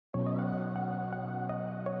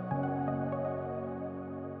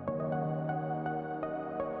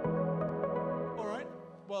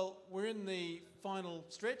in the final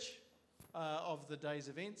stretch of the day's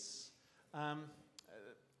events.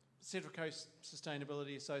 Central Coast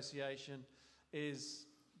Sustainability Association is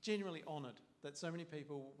genuinely honoured that so many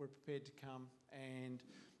people were prepared to come and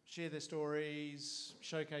share their stories,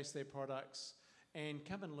 showcase their products, and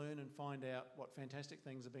come and learn and find out what fantastic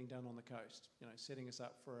things are being done on the coast, you know, setting us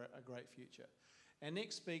up for a great future. Our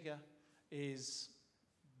next speaker is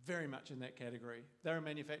very much in that category. They're a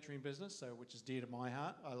manufacturing business, which is dear to my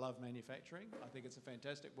heart. I love manufacturing. I think it's a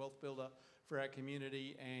fantastic wealth builder for our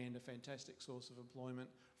community and a fantastic source of employment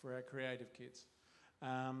for our creative kids.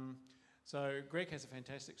 So Greg has a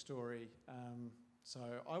fantastic story. So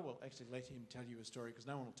I will actually let him tell you a story because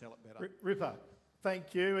no one will tell it better. Ripper,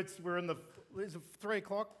 thank you. It's 3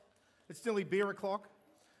 o'clock. It's nearly beer o'clock.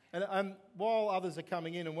 And while others are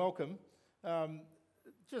coming in, and welcome,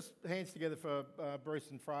 just hands together for Bruce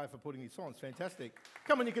and Freya for putting this on. It's fantastic.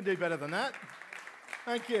 Come on, you can do better than that.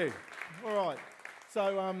 Thank you. All right.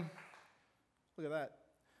 So look at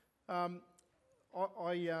that.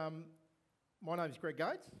 My name's Greg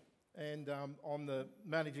Gates, and I'm the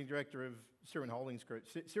Managing Director of Siren Holdings Group.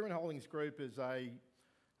 Siren Holdings Group is a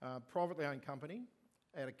privately owned company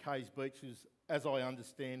out of Kays Beach, which, as I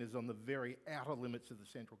understand, is on the very outer limits of the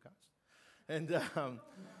Central Coast. And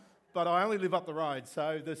but I only live up the road,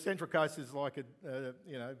 so the Central Coast is like a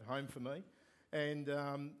home for me. And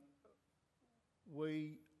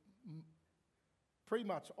we pretty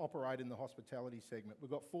much operate in the hospitality segment. We've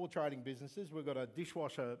got 4 trading businesses. We've got a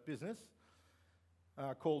dishwasher business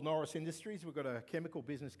called Norris Industries. We've got a chemical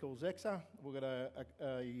business called Zexa. We've got a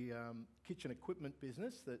kitchen equipment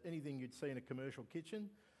business, that anything you'd see in a commercial kitchen,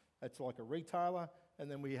 it's like a retailer. And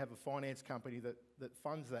then we have a finance company that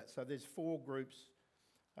funds that. So there's 4 groups,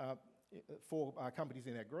 4 companies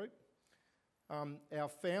in our group. Our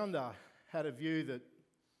founder had a view that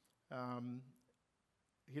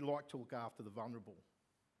he liked to look after the vulnerable.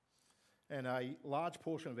 And a large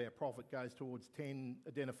portion of our profit goes towards 10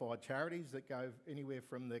 identified charities that go anywhere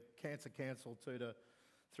from the Cancer Council through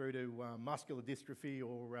to muscular dystrophy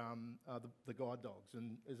or the guide dogs.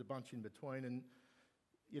 And there's a bunch in between. And,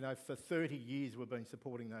 you know, for 30 years we've been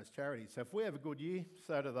supporting those charities. So if we have a good year,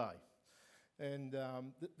 so do they. And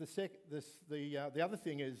the other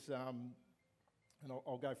thing is, and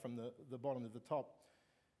I'll go from the bottom to the top,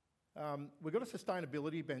 we've got a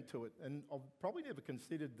sustainability bent to it, and I've probably never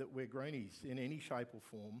considered that we're greenies in any shape or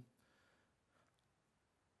form,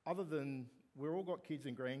 other than we've all got kids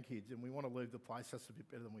and grandkids and we want to leave the place just a bit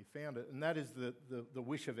better than we found it, and that is the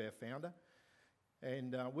wish of our founder.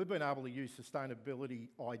 And we've been able to use sustainability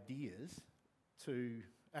ideas to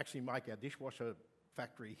actually make our dishwasher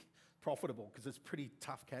factory profitable, because it's a pretty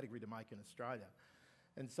tough category to make in Australia.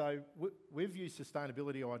 And so we've used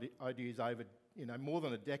sustainability ideas over more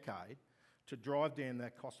than a decade to drive down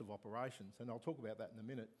that cost of operations, and I'll talk about that in a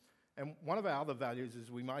minute. And one of our other values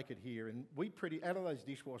is we make it here, and out of those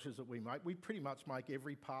dishwashers that we pretty much make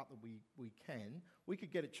every part that we can. We could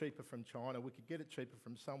get it cheaper from China, we could get it cheaper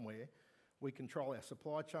from somewhere. We control our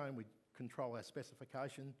supply chain, we control our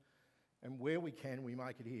specification, and where we can, we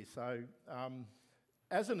make it here. So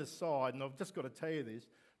as an aside, and I've just got to tell you this,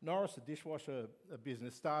 Norris, the dishwasher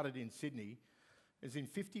business, started in Sydney. It was in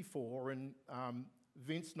 '54, and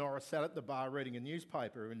Vince Norris sat at the bar reading a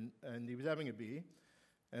newspaper, and he was having a beer,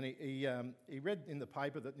 and he read in the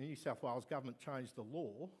paper that the New South Wales government changed the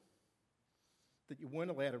law that you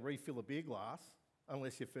weren't allowed to refill a beer glass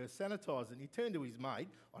unless you first sanitised it. And he turned to his mate,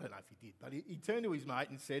 I don't know if he did, but he turned to his mate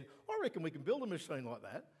and said, I reckon we can build a machine like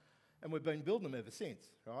that. And we've been building them ever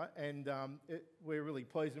since, right? And we're really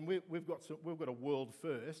pleased, and we've got a world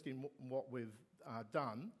first in what we've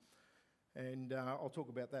done, and I'll talk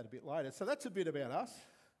about that a bit later. So that's a bit about us.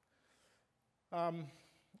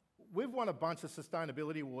 We've won a bunch of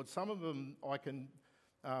sustainability awards. Some of them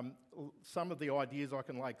some of the ideas I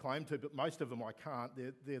can lay claim to, but most of them I can't.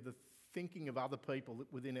 They're the thinking of other people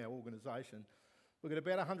within our organisation. We've got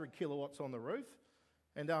about 100 kilowatts on the roof,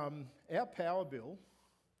 and our power bill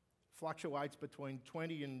fluctuates between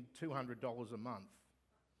 $20 and $200 a month.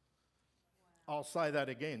 Wow. I'll say that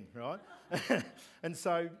again, right? And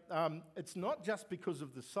so it's not just because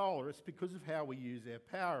of the solar, it's because of how we use our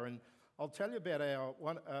power. And I'll tell you about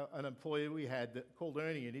an employee we had called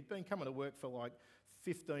Ernie, and he'd been coming to work for like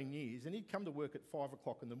 15 years, and he'd come to work at 5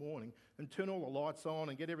 o'clock in the morning and turn all the lights on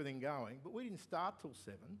and get everything going, but we didn't start till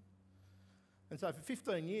 7. And so for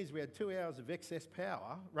 15 years, we had 2 hours of excess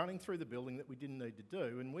power running through the building that we didn't need to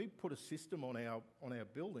do. And we put a system on our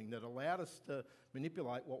building that allowed us to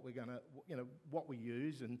manipulate what we're going to, what we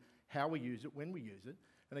use and how we use it, when we use it.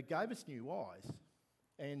 And it gave us new eyes.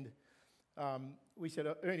 And we said,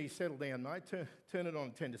 Ernie, settle down, mate, turn it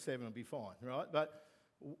on 10 to 7 and be fine, right? But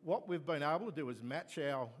what we've been able to do is match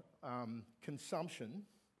our consumption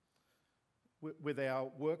with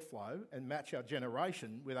our workflow and match our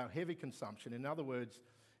generation with our heavy consumption. In other words,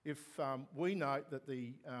 if we note that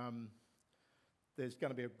there's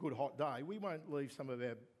going to be a good hot day, we won't leave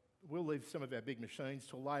we'll leave some of our big machines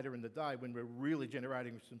till later in the day when we're really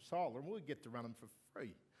generating some solar, and we'll get to run them for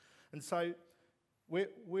free. And so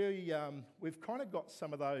we've kind of got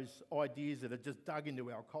some of those ideas that are just dug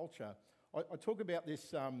into our culture. I talk about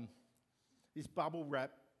this bubble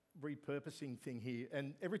wrap repurposing thing here,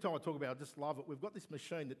 and every time I talk about it, I just love it. We've got this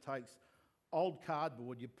machine that takes old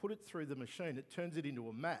cardboard, you put it through the machine, it turns it into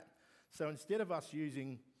a mat. So instead of us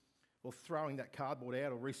using or throwing that cardboard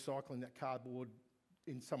out or recycling that cardboard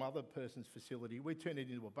in some other person's facility, we turn it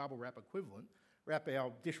into a bubble wrap equivalent, wrap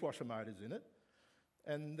our dishwasher motors in it,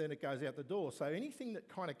 and then it goes out the door. So anything that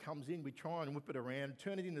kind of comes in, we try and whip it around,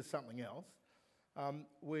 turn it into something else.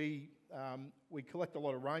 We collect a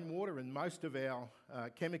lot of rainwater, and most of our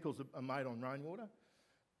chemicals are made on rainwater.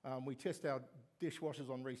 We test our dishwashers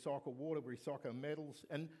on recycled water, we recycle metals,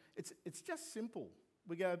 and it's just simple.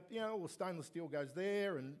 We go, all the stainless steel goes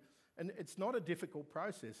there, and it's not a difficult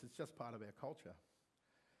process, it's just part of our culture.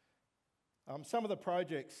 Some of the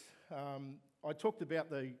projects, I talked about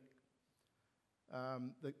the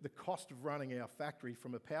cost of running our factory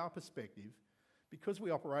from a power perspective. Because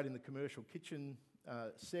we operate in the commercial kitchen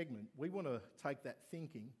segment, we want to take that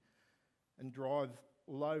thinking and drive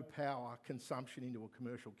low power consumption into a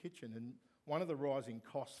commercial kitchen. And one of the rising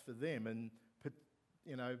costs for them, and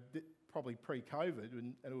probably pre-COVID,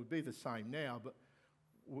 and it would be the same now, but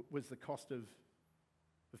was the cost of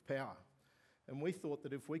power. And we thought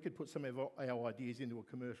that if we could put some of our ideas into a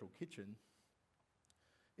commercial kitchen,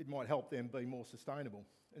 it might help them be more sustainable.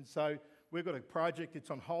 And so we've got a project, it's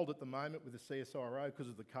on hold at the moment with the CSIRO because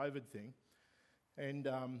of the COVID thing. And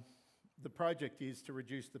the project is to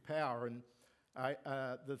reduce the power. And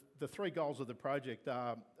the three goals of the project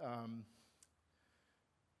are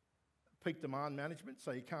peak demand management,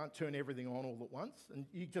 so you can't turn everything on all at once. And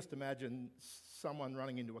you just imagine someone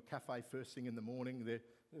running into a cafe first thing in the morning, they've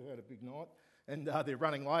had a big night, and they're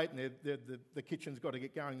running late, and the kitchen's got to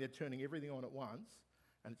get going, they're turning everything on at once,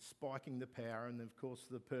 and it's spiking the power, and of course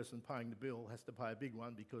the person paying the bill has to pay a big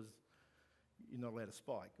one because you're not allowed to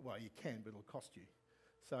spike. Well, you can, but it'll cost you.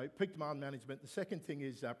 So peak demand management. The second thing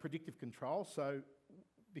is predictive control. So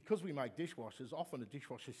because we make dishwashers, often a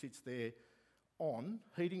dishwasher sits there on,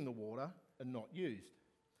 heating the water and not used.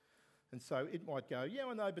 And so it might go,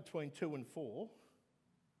 I know between 2 and 4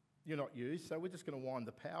 you're not used, so we're just going to wind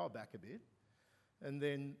the power back a bit and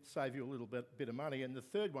then save you a little bit of money. And the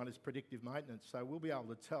third one is predictive maintenance. So we'll be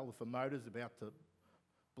able to tell if a motor's about to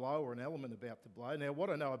blow or an element about to blow. Now,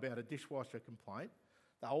 what I know about a dishwasher complaint,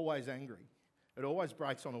 they're always angry. It always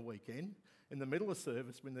breaks on a weekend. In the middle of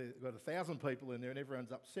service, when they've got 1,000 people in there and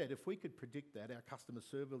everyone's upset, if we could predict that, our customer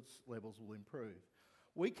service levels will improve.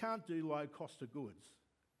 We can't do low cost of goods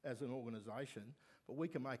as an organisation, but we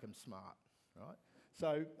can make them smart, right?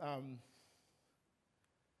 So,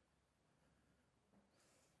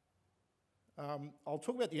 I'll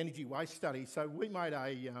talk about the energy waste study. So we made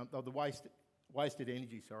the wasted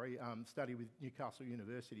energy, study with Newcastle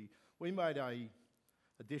University. We made a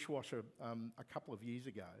dishwasher a couple of years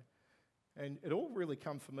ago, and it all really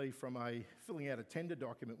come for me from filling out a tender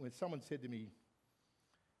document when someone said to me,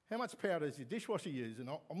 "How much power does your dishwasher use?" And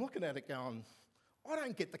I'm looking at it going, I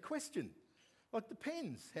don't get the question. Like,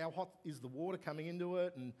 depends. How hot is the water coming into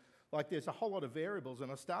it? And there's a whole lot of variables.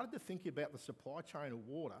 And I started to think about the supply chain of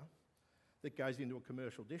water that goes into a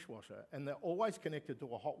commercial dishwasher, and they're always connected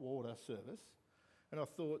to a hot water service. And I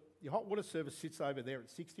thought, your hot water service sits over there at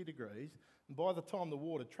 60 degrees, and by the time the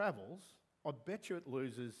water travels, I bet you it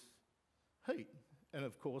loses heat. And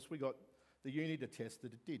of course, we got the uni to test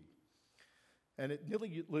that it did. And it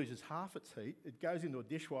nearly loses half its heat. It goes into a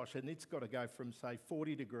dishwasher, and it's got to go from, say,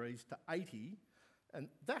 40 degrees to 80, and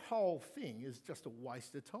that whole thing is just a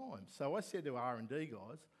waste of time. So I said to R&D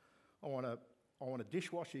guys, I want a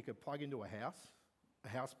dishwasher you could plug into a house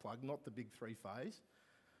plug, not the big 3-phase.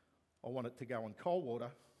 I want it to go on cold water,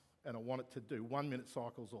 and I want it to do 1-minute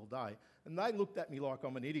cycles all day. And they looked at me like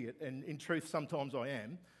I'm an idiot, and in truth, sometimes I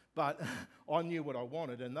am, but I knew what I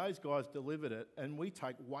wanted, and those guys delivered it, and we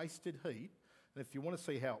take wasted heat, and if you want to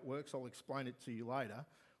see how it works, I'll explain it to you later.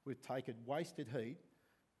 We've taken wasted heat,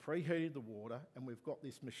 preheated the water, and we've got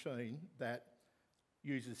this machine that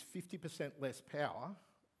uses 50% less power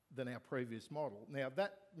than our previous model. Now,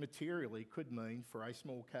 that materially could mean for a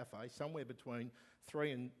small cafe somewhere between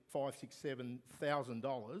 $3,000 and $5,000, $6,000,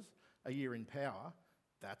 $7,000 a year in power.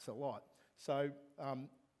 That's a lot. So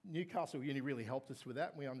Newcastle Uni really helped us with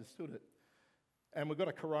that, and we understood it. And we've got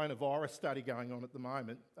a coronavirus study going on at the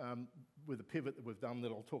moment with a pivot that we've done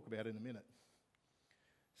that I'll talk about in a minute.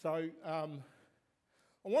 So I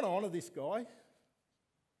want to honour this guy.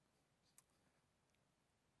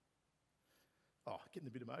 Oh, getting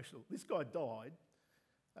a bit emotional. This guy died.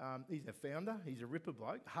 He's our founder. He's a ripper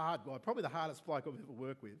bloke, hard guy, probably the hardest bloke I've ever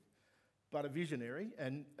worked with, but a visionary.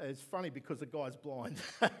 And it's funny because the guy's blind.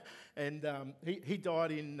 And he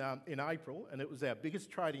died in April, and it was our biggest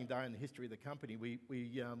trading day in the history of the company. We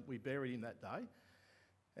buried him that day.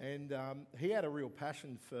 And he had a real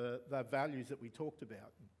passion for the values that we talked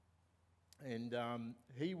about. And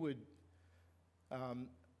he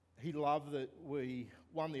loved that we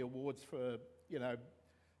won the awards for,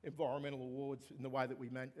 environmental awards in the way that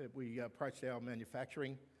we approached our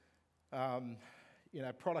manufacturing.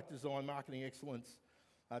 Product design, marketing excellence,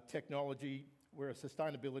 technology. We're a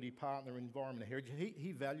sustainability partner in environment and heritage.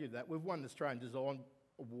 He valued that. We've won the Australian Design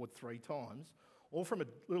Award 3 times, all from a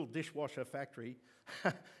little dishwasher factory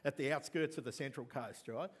at the outskirts of the Central Coast,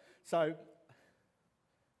 right? So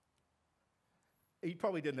he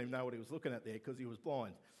probably didn't even know what he was looking at there because he was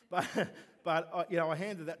blind. But I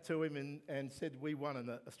handed that to him and said we won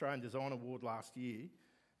an Australian Design Award last year,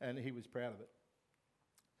 and he was proud of it.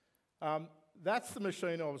 That's the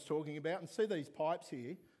machine I was talking about. And see these pipes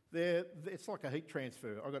here? It's like a heat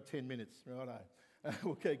transfer. I've got 10 minutes, righto.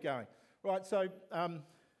 We'll keep going. Right, so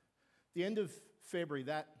the end of February,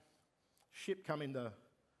 that ship come into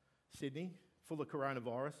Sydney full of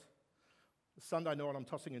coronavirus. Sunday night, I'm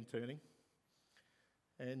tossing and turning.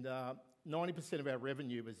 And 90% of our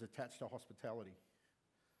revenue is attached to hospitality.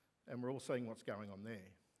 And we're all seeing what's going on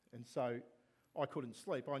there. And so I couldn't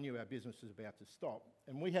sleep. I knew our business was about to stop.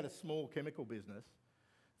 And we had a small chemical business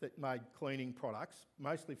that made cleaning products,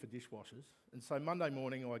 mostly for dishwashers. And so Monday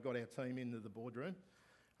morning, I got our team into the boardroom.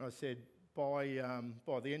 And I said, by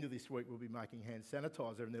the end of this week, we'll be making hand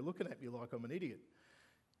sanitizer. And they're looking at me like I'm an idiot.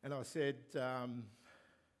 And I said,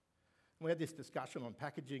 we had this discussion on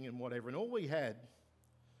packaging and whatever. And all we had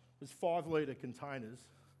was 5-litre containers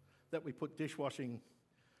that we put dishwashing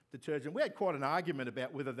detergent. We had quite an argument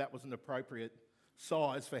about whether that was an appropriate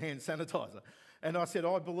size for hand sanitizer. And I said,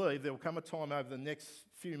 I believe there will come a time over the next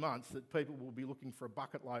few months that people will be looking for a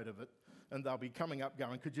bucket load of it, and they'll be coming up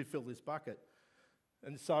going, could you fill this bucket?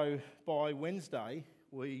 And so by Wednesday,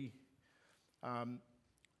 we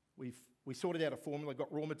sorted out a formula,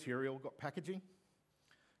 got raw material, got packaging,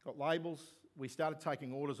 got labels. We started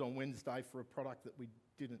taking orders on Wednesday for a product that we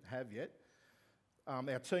didn't have yet.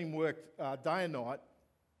 Our team worked day and night,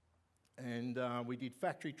 and we did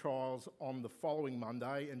factory trials on the following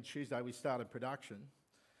Monday, and Tuesday we started production.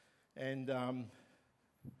 And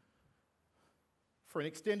for an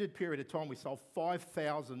extended period of time, we sold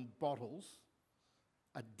 5,000 bottles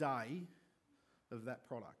a day of that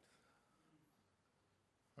product,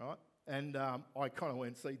 right? And I kind of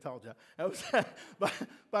went, see, told you. It was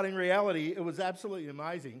but in reality, it was absolutely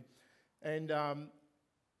amazing. And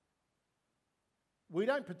we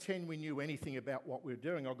don't pretend we knew anything about what we were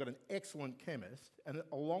doing. I've got an excellent chemist, and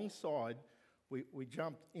alongside, we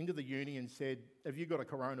jumped into the uni and said, have you got a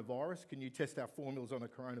coronavirus? Can you test our formulas on a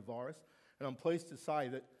coronavirus? And I'm pleased to say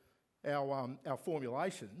that our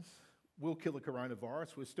formulations will kill the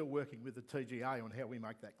coronavirus. We're still working with the TGA on how we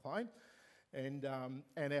make that claim. And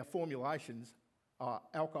our formulations are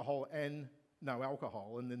alcohol and no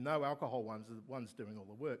alcohol, and the no alcohol ones are the ones doing all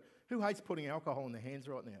the work. Who hates putting alcohol in their hands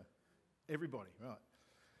right now? Everybody, right.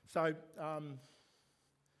 So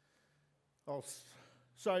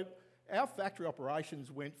our factory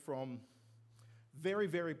operations went from very,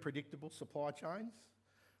 very predictable supply chains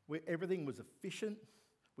where everything was efficient.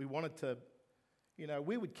 We wanted to,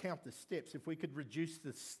 we would count the steps. If we could reduce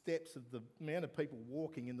the steps of the amount of people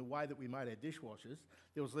walking in the way that we made our dishwashers,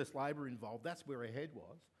 there was less labour involved. That's where our head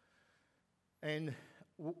was. And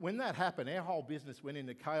when that happened, our whole business went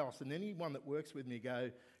into chaos, and anyone that works with me go,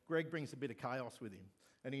 Greg brings a bit of chaos with him,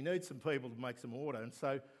 and he needs some people to make some order. And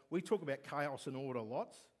so we talk about chaos and order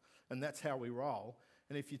lots, and that's how we roll.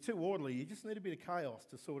 And if you're too orderly, you just need a bit of chaos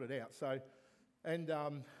to sort it out. So, and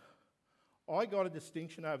I got a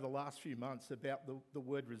distinction over the last few months about the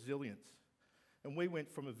word resilience. And we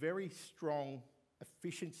went from a very strong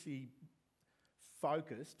efficiency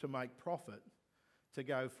focus to make profit to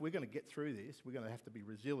go, if we're going to get through this, we're going to have to be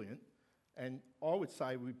resilient. And I would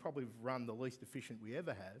say we probably run the least efficient we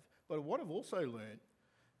ever have. But what I've also learned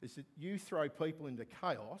is that you throw people into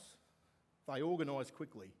chaos, they organise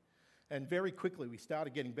quickly. And very quickly we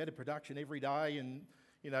started getting better production every day, and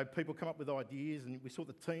people come up with ideas, and we saw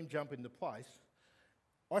the team jump into place.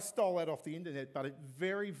 I stole that off the internet, but it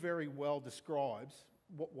very, very well describes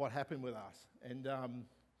what happened with us. And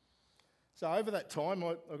so over that time,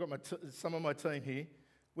 I've got some of my team here.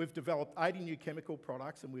 We've developed 80 new chemical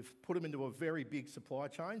products, and we've put them into a very big supply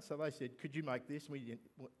chain. So they said, could you make this? We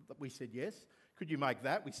said yes. Could you make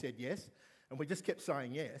that? We said yes. And we just kept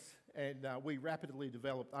saying yes. And we rapidly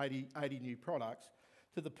developed 80 new products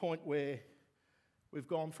to the point where we've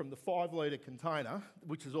gone from the 5-litre container,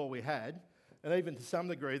 which is all we had, and even to some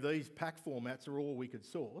degree, these pack formats are all we could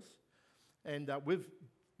source. And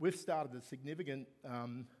we've started a significant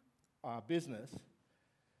business,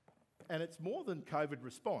 and it's more than COVID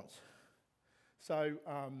response. So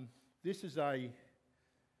this is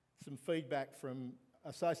some feedback from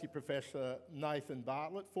Associate Professor Nathan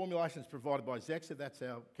Bartlett. Formulations provided by Zexa, that's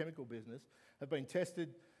our chemical business, have been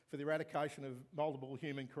tested for the eradication of multiple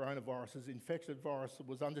human coronaviruses. Infected virus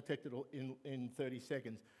was undetected in 30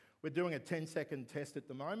 seconds. We're doing a 10-second test at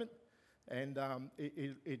the moment, and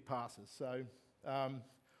it passes. So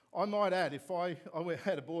I might add, if I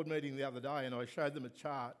had a board meeting the other day and I showed them a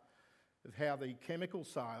chart of how the chemical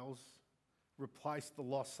sales replaced the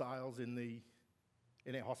lost sales in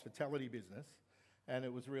our hospitality business, and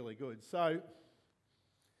it was really good. So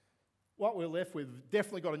what we're left with,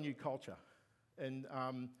 definitely got a new culture. And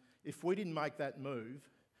if we didn't make that move,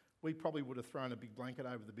 we probably would have thrown a big blanket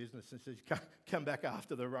over the business and said, come back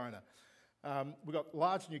after the Rona. We've got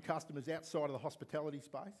large new customers outside of the hospitality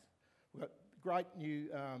space. We've got great new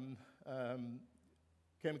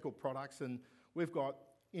chemical products, and we've got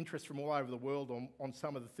interest from all over the world on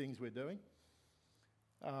some of the things we're doing.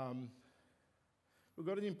 We've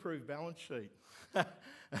got an improved balance sheet,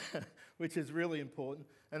 which is really important.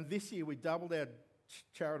 And this year we doubled our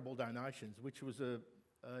charitable donations, which was a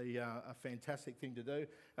fantastic thing to do.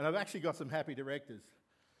 And I've actually got some happy directors.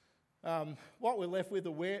 What we're left with,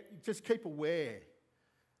 just keep aware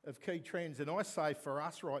of key trends. And I say for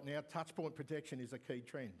us right now, touchpoint protection is a key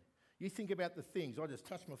trend. You think about the things. I just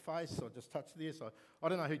touched my face, I just touched this, I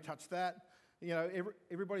don't know who touched that. You know,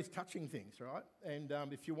 everybody's touching things, right? And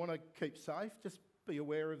if you want to keep safe, just be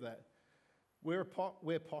aware of that. Where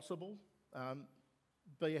possible,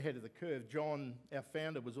 be ahead of the curve. John, our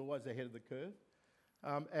founder, was always ahead of the curve.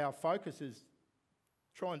 Our focus is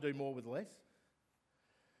try and do more with less.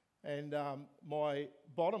 And my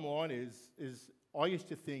bottom line is I used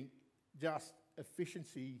to think just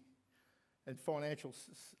efficiency and financial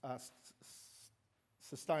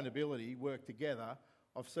sustainability work together.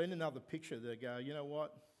 I've seen another picture that go, you know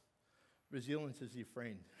what? Resilience is your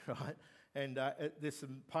friend, right? And there's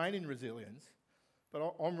some pain in resilience,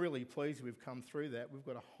 but I'm really pleased we've come through that. We've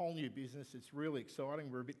got a whole new business. It's really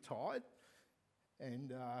exciting. We're a bit tired,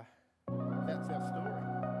 and that's our story.